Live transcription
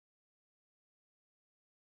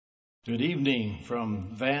Good evening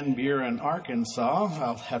from Van Buren, Arkansas.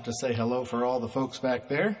 I'll have to say hello for all the folks back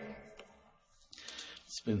there.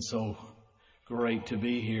 It's been so great to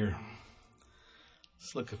be here.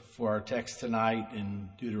 Let's look for our text tonight in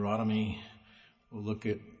Deuteronomy. We'll look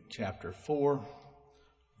at chapter 4,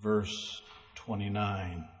 verse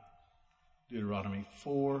 29. Deuteronomy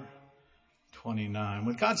 4:29.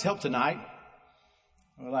 With God's help tonight,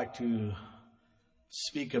 I would like to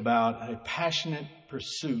speak about a passionate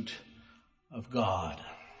pursuit of God.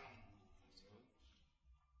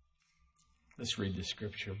 Let's read the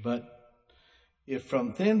scripture. But if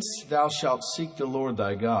from thence thou shalt seek the Lord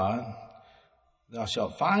thy God, thou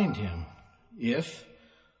shalt find him, if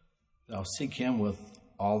thou seek him with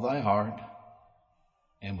all thy heart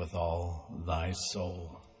and with all thy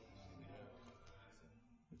soul.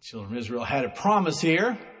 The children of Israel had a promise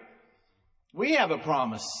here. We have a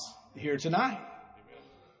promise here tonight.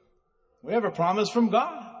 We have a promise from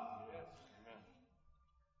God.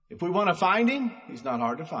 If we want to find him, he's not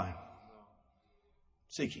hard to find.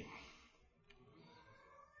 Seek him.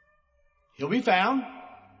 He'll be found.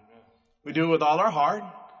 We do it with all our heart.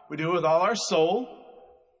 We do it with all our soul.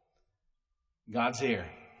 God's here.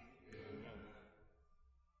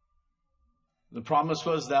 The promise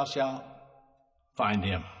was, thou shalt find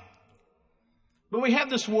him. But we have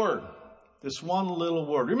this word, this one little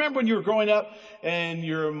word. Remember when you were growing up and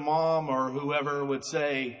your mom or whoever would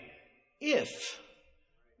say, if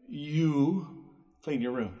you clean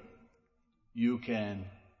your room, you can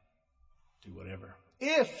do whatever.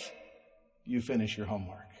 If you finish your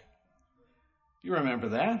homework. You remember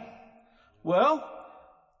that? Well,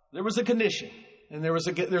 there was a condition. And there's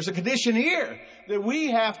a condition here that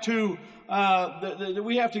we have to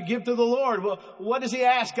give to the Lord. Well, what does he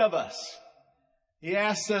ask of us? He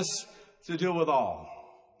asks us to do with all.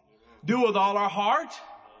 Do with all our heart.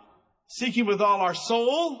 Seek him with all our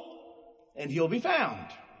soul. And he'll be found.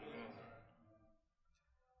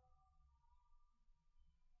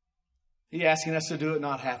 He's asking us to do it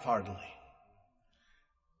not half-heartedly.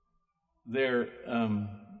 There,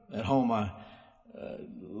 at home, I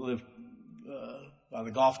live by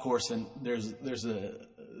the golf course, and there's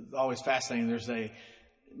always fascinating. There's a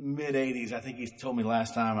mid-80s. I think he told me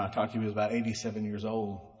last time I talked to him, he was about 87 years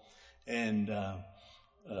old, and a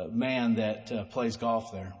man that plays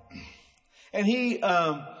golf there, and he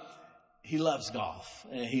loves golf.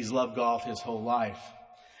 And he's loved golf his whole life,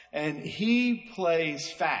 and he plays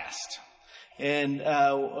fast. And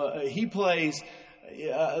he plays,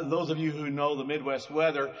 those of you who know the Midwest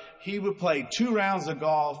weather, he would play 2 rounds of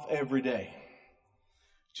golf every day.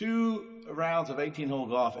 2 rounds of 18-hole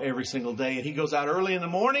golf every single day. And he goes out early in the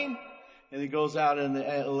morning, and he goes out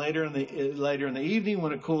later in the evening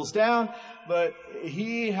when it cools down. But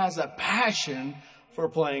he has a passion for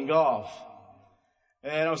playing golf.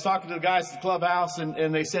 And I was talking to the guys at the clubhouse,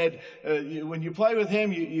 and they said, when you play with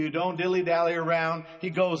him, you don't dilly-dally around. He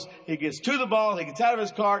gets to the ball, he gets out of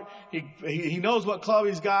his cart, he knows what club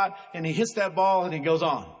he's got, and he hits that ball, and he goes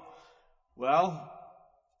on. Well,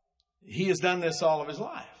 he has done this all of his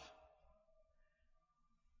life.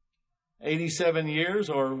 87 years,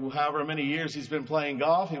 or however many years he's been playing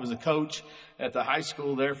golf. He was a coach at the high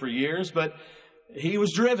school there for years, but he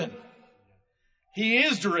was driven. He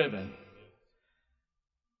is driven.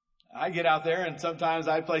 I get out there and sometimes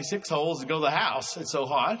I play 6 holes to go to the house. It's so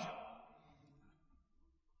hot.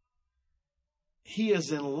 He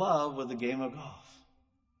is in love with the game of golf.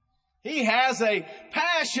 He has a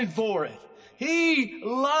passion for it. He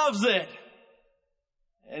loves it.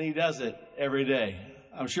 And he does it every day.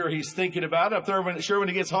 I'm sure he's thinking about it. I'm sure when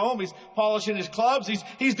he gets home, he's polishing his clubs.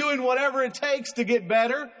 He's doing whatever it takes to get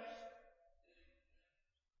better.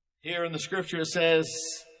 Here in the scripture it says,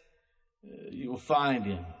 you will find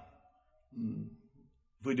him.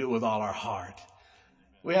 If we do it with all our heart.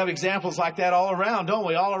 We have examples like that all around, don't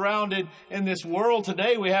we? All around in this world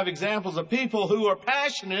today, we have examples of people who are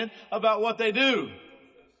passionate about what they do.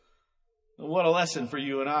 What a lesson for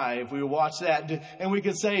you and I if we watch that. And we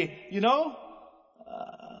could say,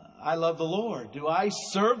 I love the Lord. Do I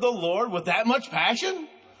serve the Lord with that much passion?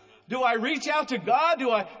 Do I reach out to God?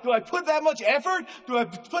 Do I put that much effort? Do I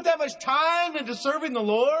put that much time into serving the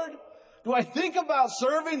Lord? Do I think about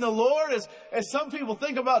serving the Lord as some people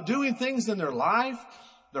think about doing things in their life,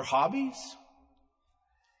 their hobbies?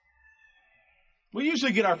 We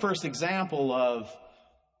usually get our first example of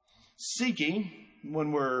seeking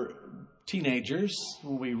when we're teenagers,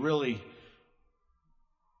 when we really,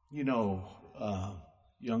 young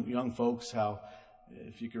folks, how,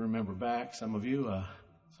 if you can remember back, some of you,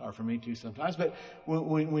 it's hard for me too sometimes, but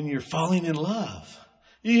when you're falling in love,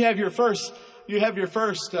 you have your first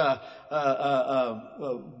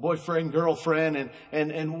boyfriend, girlfriend,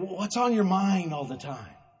 and what's on your mind all the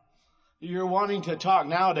time? You're wanting to talk.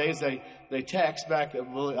 Nowadays, they text back.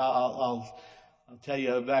 I'll tell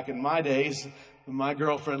you, back in my days, my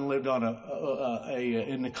girlfriend lived on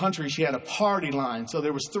in the country. She had a party line, so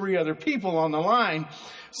there was 3 other people on the line.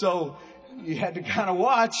 So you had to kind of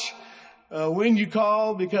watch when you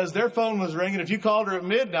called, because their phone was ringing. If you called her at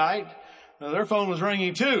midnight, their phone was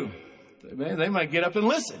ringing too. They might get up and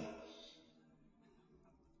listen.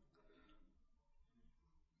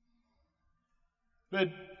 But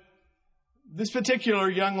this particular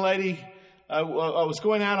young lady, I was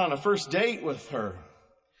going out on a first date with her.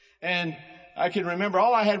 And I can remember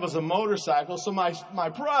all I had was a motorcycle. So my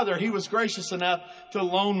brother, he was gracious enough to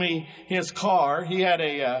loan me his car. He had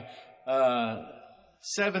a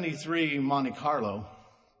 73 Monte Carlo.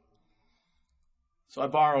 So I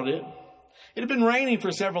borrowed it. It had been raining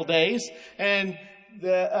for several days. And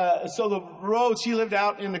so the roads, she lived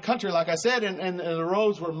out in the country, like I said, and the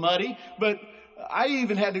roads were muddy. But I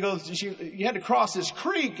even had to you had to cross this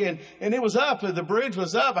creek, and it was up. The bridge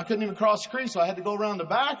was up. I couldn't even cross the creek, so I had to go around the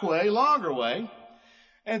back way, longer way.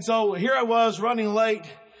 And so here I was running late,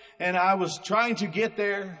 and I was trying to get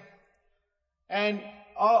there. And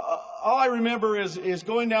all I remember is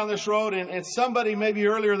going down this road, and somebody maybe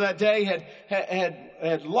earlier that day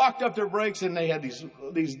had locked up their brakes, and they had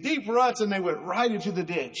these deep ruts, and they went right into the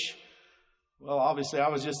ditch. Well, obviously I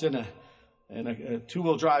was just in a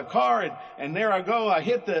 2-wheel drive car, and there I go. I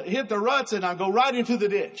hit the ruts, and I go right into the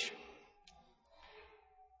ditch.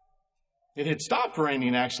 It had stopped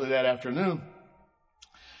raining actually that afternoon,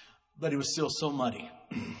 but it was still so muddy.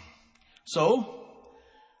 So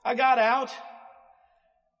I got out,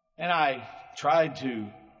 and I tried to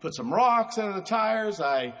put some rocks under the tires.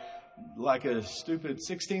 Like a stupid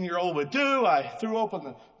 16-year-old would do, I threw open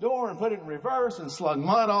the door and put it in reverse and slugged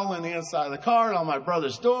mud all in the inside of the car and on my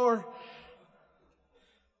brother's door.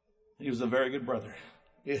 He was a very good brother.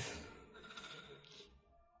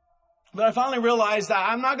 But I finally realized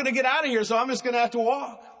I'm not going to get out of here, so I'm just going to have to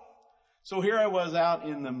walk. So here I was out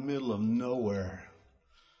in the middle of nowhere.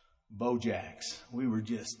 Bojacks.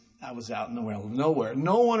 I was out in the middle of nowhere.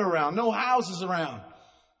 No one around, no houses around.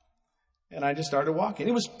 And I just started walking.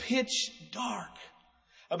 It was pitch dark.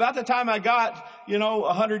 About the time I got,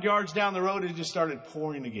 100 yards down the road, it just started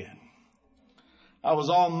pouring again. I was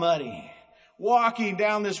all muddy. Walking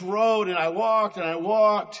down this road, and I walked, and I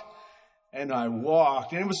walked, and I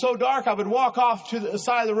walked. And it was so dark, I would walk off to the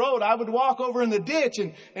side of the road. I would walk over in the ditch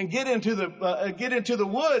and get into the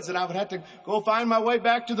woods, and I would have to go find my way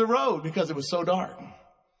back to the road because it was so dark.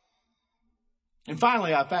 And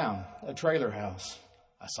finally, I found a trailer house.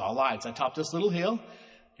 I saw lights. I topped this little hill.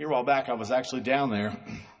 Here a while back, I was actually down there.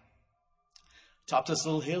 Topped this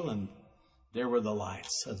little hill, and there were the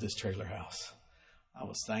lights of this trailer house. I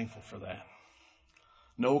was thankful for that.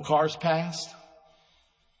 No cars passed.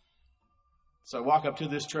 So I walk up to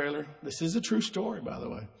this trailer. This is a true story, by the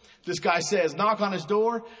way. This guy says, knock on his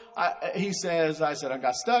door. I said, I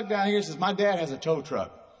got stuck down here. He says, my dad has a tow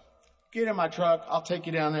truck. Get in my truck. I'll take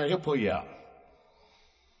you down there. He'll pull you out.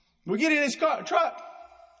 We get in his truck.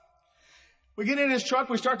 We get in his truck.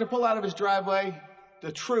 We start to pull out of his driveway.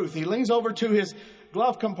 The truth. He leans over to his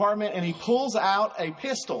glove compartment and he pulls out a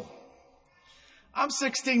pistol. I'm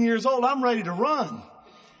 16 years old. I'm ready to run.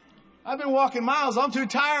 I've been walking miles. I'm too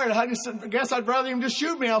tired. I guess I'd rather him just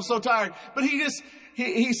shoot me. I'm so tired. But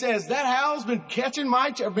he says, that Hal's been killing my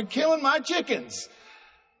chickens.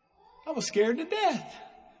 I was scared to death.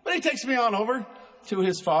 But he takes me on over to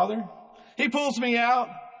his father. He pulls me out.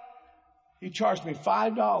 He charged me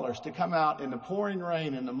 $5 to come out in the pouring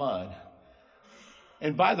rain in the mud.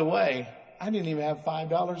 And by the way, I didn't even have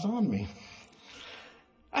 $5 on me.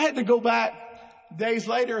 I had to go back days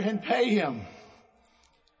later and pay him.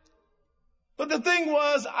 But the thing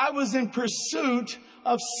was, I was in pursuit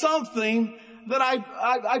of something that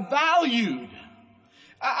I valued.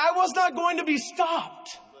 I was not going to be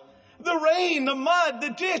stopped. The rain, the mud,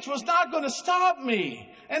 the ditch was not going to stop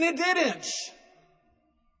me. And it didn't.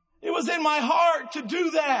 It was in my heart to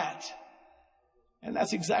do that. And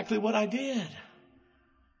that's exactly what I did.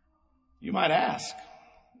 You might ask,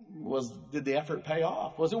 did the effort pay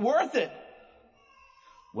off? Was it worth it?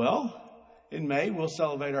 Well, in May, we'll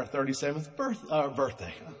celebrate our 37th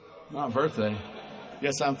birthday. Not birthday.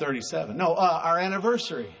 Yes, I'm 37. No, our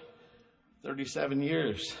anniversary. 37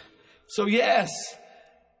 years. So yes,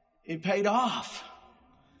 it paid off.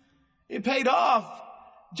 It paid off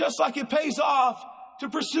just like it pays off to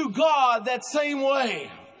pursue God that same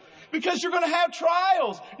way. Because you're going to have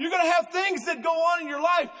trials. You're going to have things that go on in your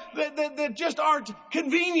life that just aren't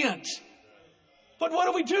convenient. But what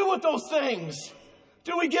do we do with those things?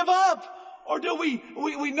 Do we give up? Or do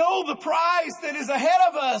we know the prize that is ahead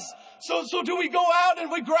of us? So do we go out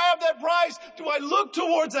and we grab that prize? Do I look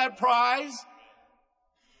towards that prize?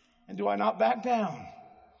 And do I not back down?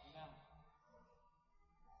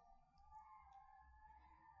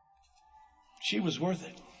 She was worth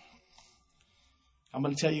it. I'm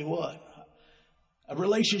going to tell you what. A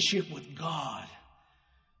relationship with God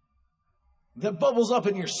that bubbles up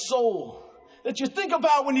in your soul, that you think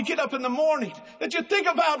about when you get up in the morning, that you think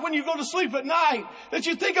about when you go to sleep at night, that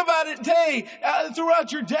you think about it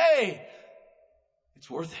throughout your day. It's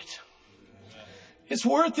worth it. It's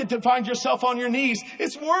worth it to find yourself on your knees.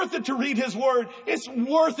 It's worth it to read His Word. It's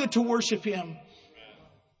worth it to worship Him.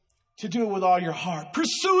 To do it with all your heart.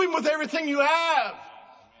 Pursue Him with everything you have.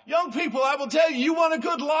 Young people, I will tell you, you want a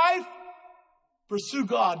good life? Pursue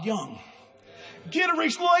God young. Get a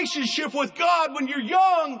relationship with God when you're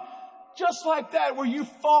young, just like that, where you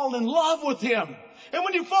fall in love with Him. And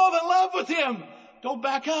when you fall in love with Him, don't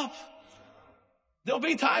back up. There'll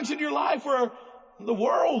be times in your life where the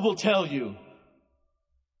world will tell you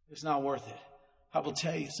it's not worth it. I will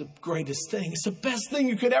tell you, it's the greatest thing. It's the best thing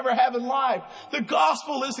you could ever have in life. The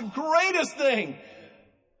gospel is the greatest thing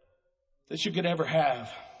that you could ever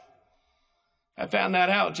have. I found that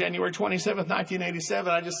out January 27th,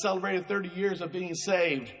 1987. I just celebrated 30 years of being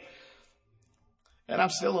saved. And I'm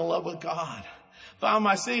still in love with God. Found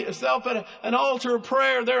myself at an altar of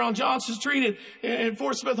prayer there on Johnson Street in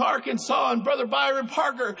Fort Smith, Arkansas. And Brother Byron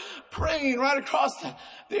Parker praying right across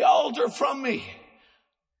the altar from me.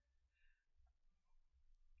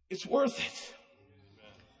 It's worth it.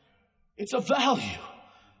 It's a value.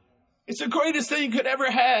 It's the greatest thing you could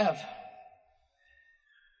ever have.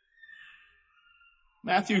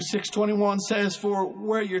 Matthew 6:21 says, for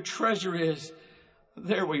where your treasure is,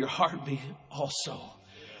 there will your heart be also.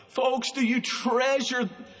 Folks, do you treasure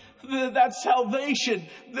that salvation,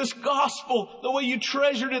 this gospel, the way you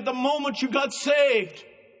treasured it the moment you got saved?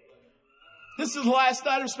 This is the last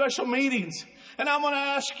night of special meetings. And I'm going to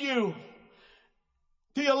ask you,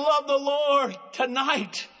 do you love the Lord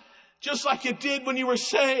tonight, just like you did when you were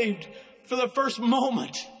saved for the first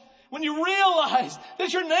moment? When you realized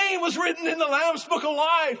that your name was written in the Lamb's Book of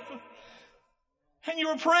Life. And you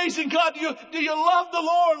were praising God. Do you love the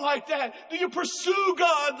Lord like that? Do you pursue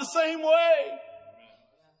God the same way?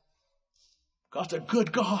 God's a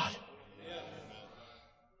good God.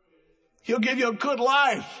 He'll give you a good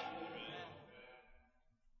life.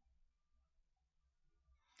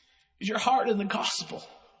 Is your heart in the gospel?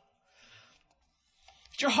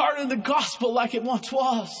 Is your heart in the gospel like it once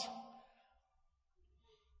was?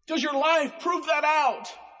 Does your life prove that out?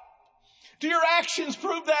 Do your actions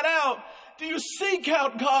prove that out? Do you seek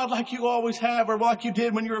out God like you always have or like you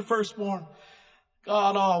did when you were first born?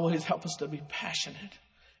 God always help us to be passionate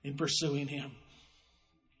in pursuing Him.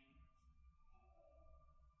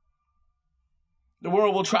 The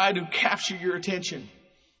world will try to capture your attention.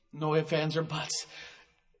 No ifs, ands, or buts.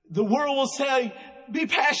 The world will say, be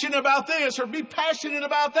passionate about this or be passionate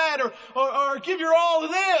about that or give your all to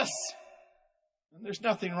this. And there's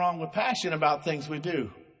nothing wrong with passion about things we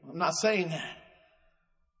do. I'm not saying that.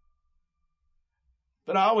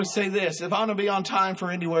 But I always say this, if I'm going to be on time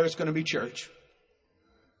for anywhere, it's going to be church.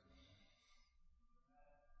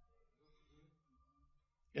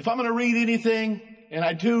 If I'm going to read anything, and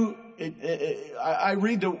I do, I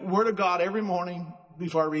read the Word of God every morning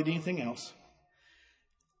before I read anything else.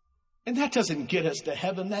 And that doesn't get us to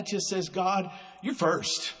heaven. That just says, God, you're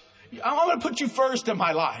first. I'm going to put you first in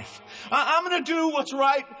my life. I'm going to do what's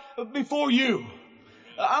right before you.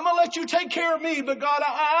 I'm going to let you take care of me, but God,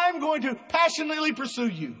 I'm going to passionately pursue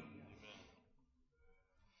you.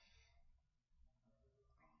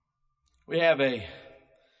 We have a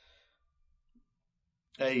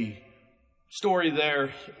story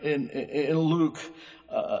there in Luke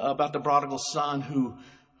about the prodigal son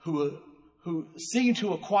who seemed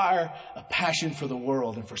to acquire a passion for the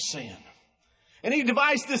world and for sin. And he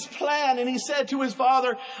devised this plan and he said to his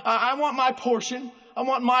father, I want my portion. I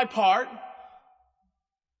want my part.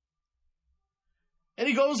 And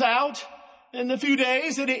he goes out in a few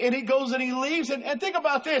days and he goes and he leaves. And think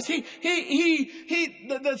about this.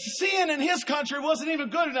 The sin in his country wasn't even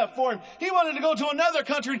good enough for him. He wanted to go to another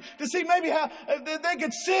country to see maybe how they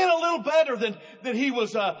could sin a little better than he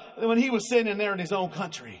was, when he was sinning there in his own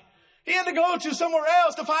country. He had to go to somewhere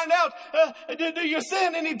else to find out, do you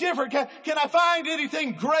sin any different? Can I find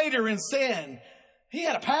anything greater in sin? He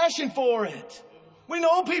had a passion for it. We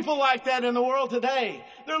know people like that in the world today.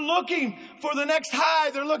 They're looking for the next high.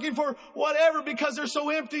 They're looking for whatever because they're so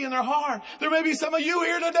empty in their heart. There may be some of you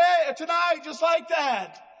here tonight just like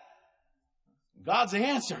that. God's the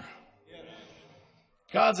answer.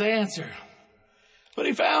 God's the answer. But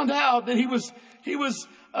he found out that he was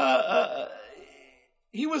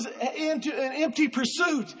into an empty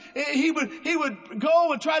pursuit. He would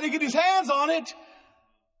go and try to get his hands on it.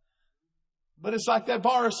 But it's like that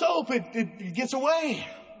bar of soap. It gets away.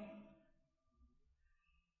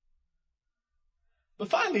 But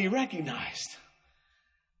finally he recognized,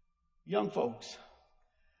 young folks,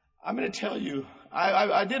 I'm going to tell you,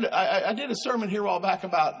 I did a sermon here a while back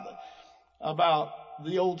about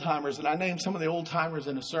the old timers, and I named some of the old timers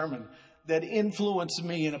in a sermon that influenced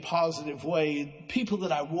me in a positive way, people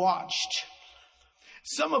that I watched,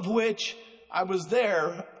 some of which I was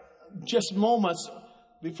there just moments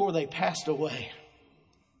before they passed away.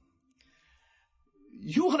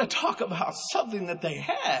 You want to talk about something that they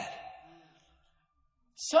had.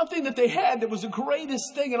 Something that they had that was the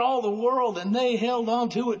greatest thing in all the world, and they held on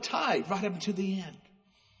to it tight right up to the end.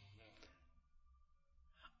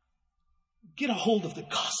 Get a hold of the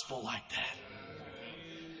gospel like that.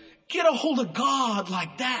 Get a hold of God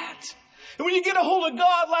like that. And when you get a hold of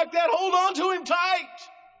God like that, hold on to him tight.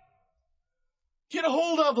 Get a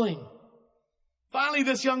hold of him. Finally,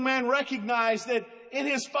 this young man recognized that in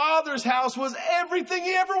his father's house was everything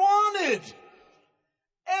he ever wanted.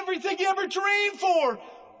 Everything he ever dreamed for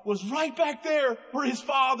was right back there where his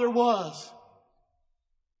father was.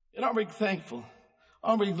 And aren't we thankful?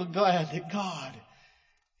 Aren't we glad that God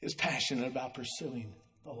is passionate about pursuing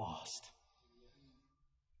the lost?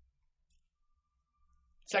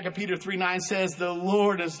 2 Peter 3:9 says, the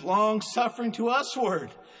Lord is long-suffering to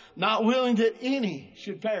usward, not willing that any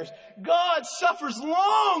should perish. God suffers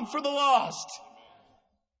long for the lost.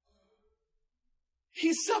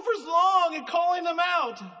 He suffers long in calling them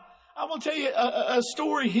out. I will tell you a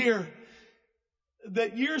story here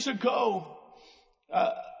that years ago,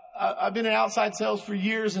 I've been in outside sales for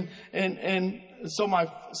years, and so my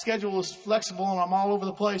schedule is flexible and I'm all over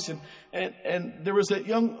the place. And there was a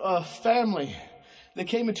young family that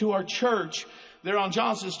came into our church there on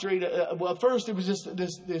Johnson Street. Well, first it was just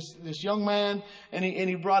this young man, and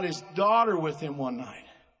he brought his daughter with him one night.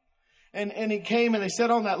 And he came and they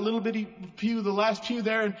sat on that little bitty pew, the last pew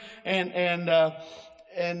there, and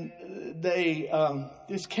they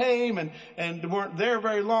just came and weren't there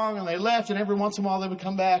very long, and they left, and every once in a while they would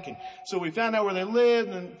come back. And so we found out where they lived,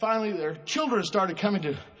 and finally their children started coming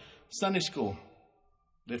to Sunday school.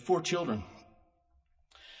 They had 4 children.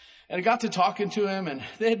 And I got to talking to him, and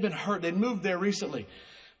they had been hurt. They'd moved there recently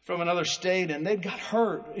from another state, and they'd got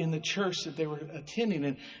hurt in the church that they were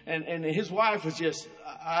attending. And his wife was just,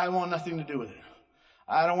 I want nothing to do with it.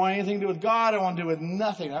 I don't want anything to do with God. I don't want to do with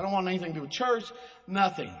nothing. I don't want anything to do with church.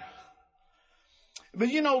 Nothing. But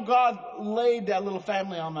you know, God laid that little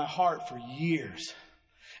family on my heart for years.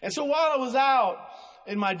 And so while I was out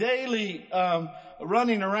in my daily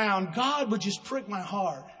running around, God would just prick my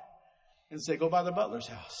heart and say, go by the butler's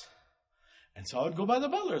house. And so I would go by the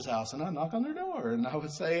butler's house, and I'd knock on their door, and I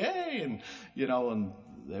would say, hey, and and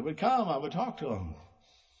they would come. I would talk to them.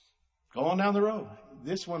 Go on down the road.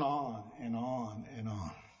 This went on and on and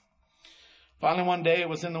on. Finally, one day, it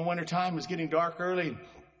was in the wintertime. It was getting dark early.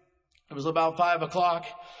 It was about 5 o'clock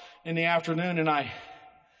in the afternoon,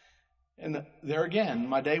 and there again,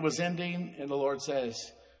 my day was ending, and the Lord says,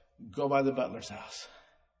 go by the butler's house.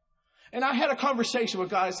 And I had a conversation with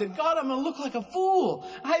God. I said, God, I'm going to look like a fool.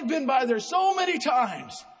 I've been by there so many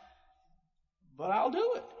times, but I'll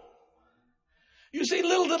do it. You see,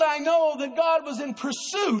 little did I know that God was in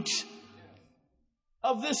pursuit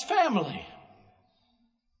of this family.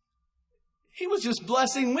 He was just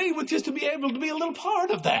blessing me with just to be able to be a little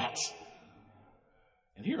part of that.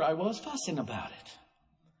 And here I was fussing about it.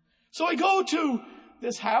 So I go to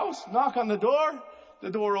this house, knock on the door. The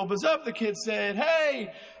door opens up. The kid said,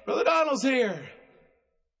 hey, Brother Donald's here.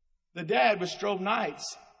 The dad, which drove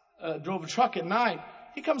a truck at night,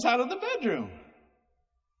 he comes out of the bedroom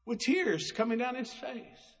with tears coming down his face.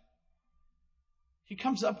 He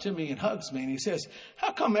comes up to me and hugs me, and he says,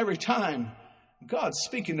 how come every time God's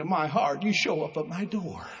speaking to my heart, you show up at my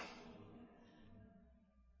door?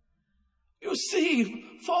 You see,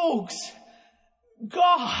 folks,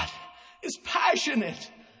 God is passionate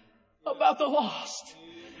about the lost.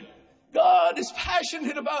 God is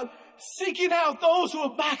passionate about seeking out those who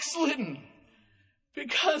have backslidden,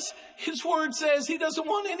 because his word says he doesn't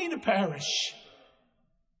want any to perish.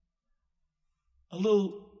 A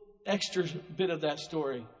little extra bit of that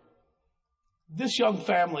story. This young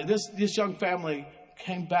family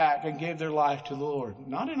came back and gave their life to the Lord.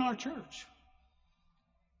 Not in our church.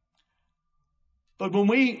 But when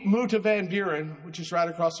we moved to Van Buren, which is right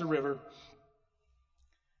across the river,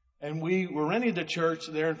 And we were renting the church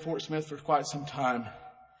there in Fort Smith for quite some time.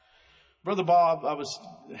 Brother Bob, I was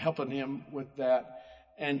helping him with that.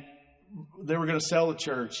 And they were going to sell the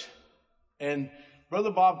church. And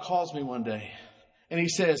Brother Bob calls me one day. And he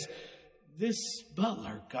says, this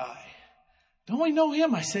Butler guy, don't we know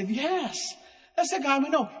him? I said, yes. That's the guy we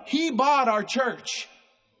know. He bought our church.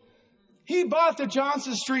 He bought the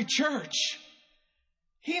Johnson Street Church.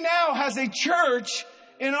 He now has a church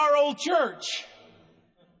in our old church.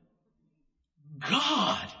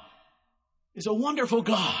 God is a wonderful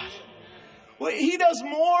God. Well, He does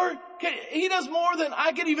more than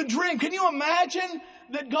I could even dream. Can you imagine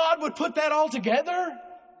that God would put that all together?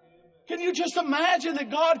 Can you just imagine that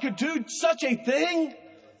God could do such a thing?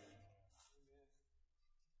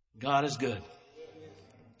 God is good.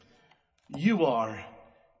 You are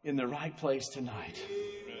in the right place tonight.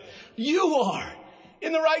 You are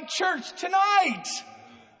in the right church tonight.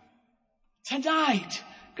 Tonight,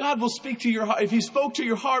 God will speak to your heart. If He spoke to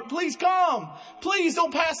your heart, please come. Please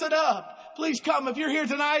don't pass it up. Please come. If you're here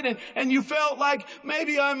tonight and you felt like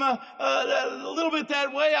maybe I'm a little bit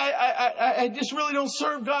that way, I just really don't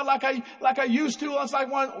serve God like I used to,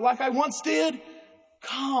 like I once did.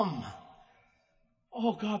 Come.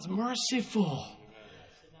 Oh, God's merciful.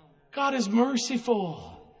 God is merciful.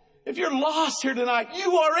 If you're lost here tonight,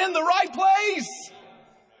 you are in the right place.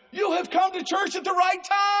 You have come to church at the right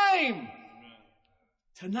time.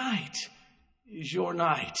 Tonight is your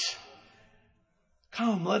night.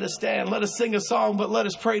 Come, let us stand. Let us sing a song, but let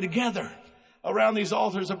us pray together around these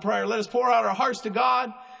altars of prayer. Let us pour out our hearts to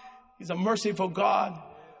God. He's a merciful God.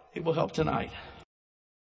 He will help tonight.